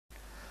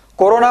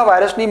Corona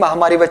વાયરસની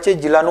મહામારી વચ્ચે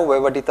જિલ્લાનું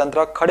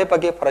વહીવટીતંત્ર ખડે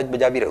પગે ફરજ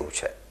બજાવી રહ્યું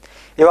છે।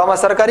 એવામાં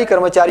સરકારી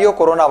કર્મચારીઓ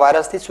કોરોના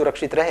વાયરસથી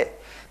સુરક્ષિત રહે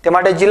તે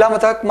માટે જિલ્લા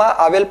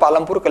મથકમાં આવેલ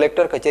પાલનપુર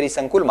કલેક્ટર કચેરી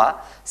સંકુલમાં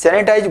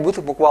સેનેટાઇઝ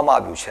બૂથ મૂકવામાં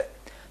આવ્યું છે,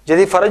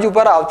 જેથી ફરજ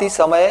ઉપર આવતી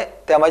સમયે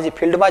તેમજ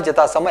ફિલ્ડમાં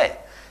જતા સમયે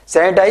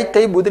સેનેટાઇઝ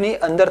થઈ બૂથની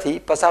અંદરથી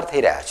પસાર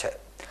થઈ રહ્યા છે।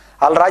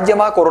 હાલ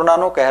રાજ્યમાં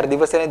કોરોનાનો કહેર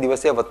દિવસે ને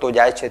દિવસે વધતો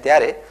જાય છે,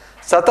 ત્યારે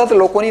સતત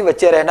લોકોની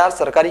વચ્ચે રહેનાર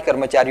સરકારી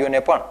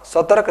કર્મચારીઓને પણ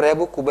સતર્ક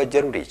રહેવું ખૂબ જ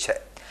જરૂરી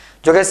છે।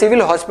 જોકે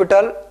સિવિલ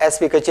હોસ્પિટલ,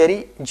 એસપી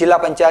કચેરી, જિલ્લા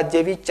પંચાયત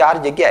જેવી 4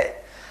 જગ્યાએ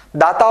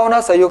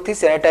દાતાઓના સહયોગથી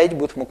સેનેટાઇઝ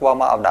બૂથ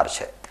મૂકવામાં આવનાર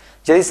છે,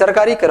 જેથી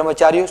સરકારી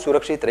કર્મચારીઓ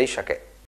સુરક્ષિત રહી શકે।